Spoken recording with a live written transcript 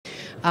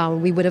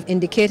We would have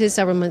indicated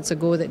several months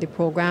ago that the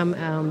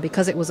program,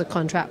 because it was a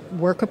contract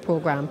worker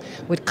program,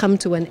 would come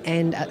to an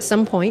end at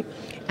some point,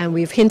 and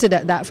we've hinted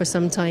at that for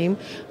some time.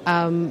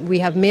 We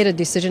have made a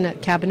decision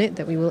at Cabinet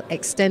that we will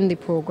extend the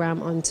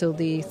program until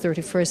the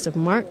 31st of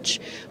March,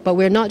 but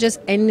we're not just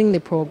ending the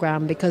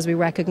program because we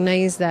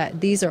recognize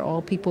that these are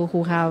all people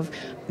who have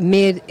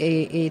made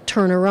a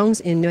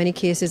turnaround in many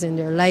cases in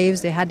their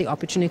lives. They had the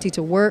opportunity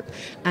to work,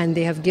 and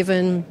they have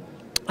given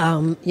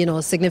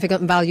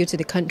significant value to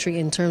the country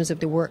in terms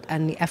of the work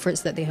and the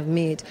efforts that they have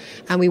made.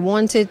 And we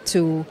wanted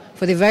to,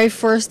 for the very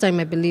first time,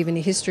 I believe, in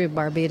the history of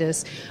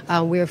Barbados,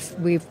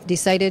 we've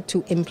decided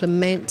to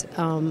implement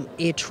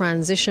a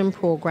transition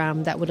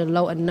program that would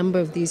allow a number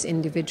of these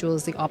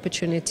individuals the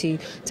opportunity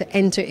to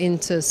enter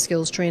into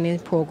skills training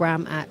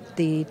program at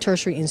the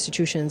tertiary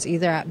institutions,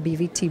 either at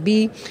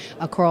BVTB,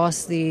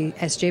 across the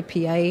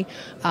SJPI,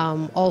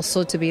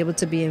 also to be able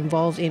to be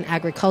involved in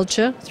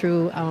agriculture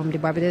through the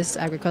Barbados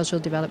Agricultural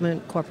Development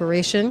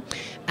Corporation,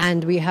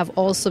 and we have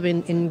also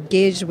been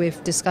engaged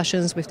with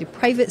discussions with the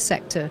private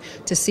sector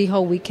to see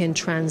how we can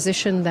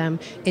transition them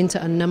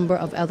into a number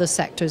of other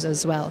sectors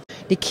as well.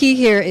 The key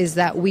here is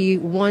that we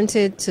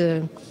wanted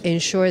to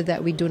ensure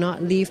that we do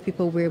not leave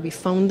people where we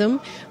found them.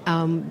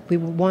 We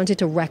wanted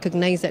to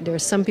recognize that there are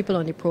some people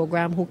on the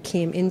program who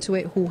came into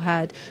it who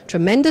had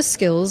tremendous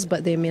skills,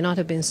 but they may not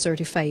have been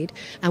certified.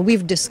 And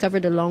we've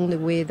discovered along the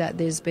way that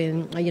there's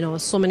been,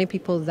 so many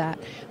people that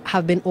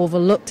have been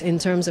overlooked in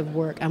terms of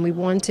work. And we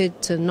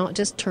wanted to not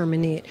just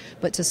terminate,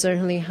 but to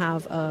certainly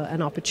have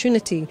an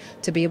opportunity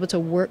to be able to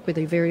work with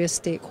the various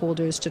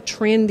stakeholders to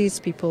train these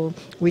people,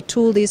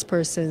 retool these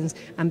persons,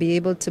 and be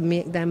able to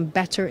make them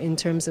better in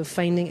terms of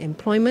finding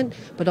employment,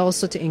 but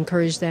also to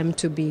encourage them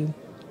to be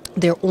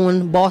their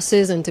own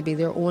bosses and to be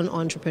their own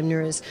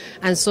entrepreneurs.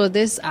 And so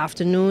this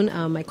afternoon,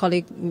 my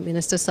colleague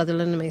Minister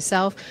Sutherland and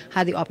myself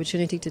had the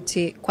opportunity to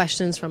take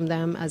questions from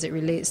them as it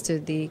relates to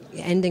the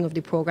ending of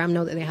the program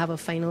now that they have a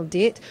final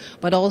date,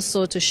 but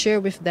also to share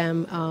with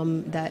them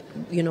that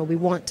we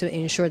want to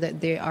ensure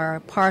that they are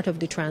part of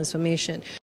the transformation.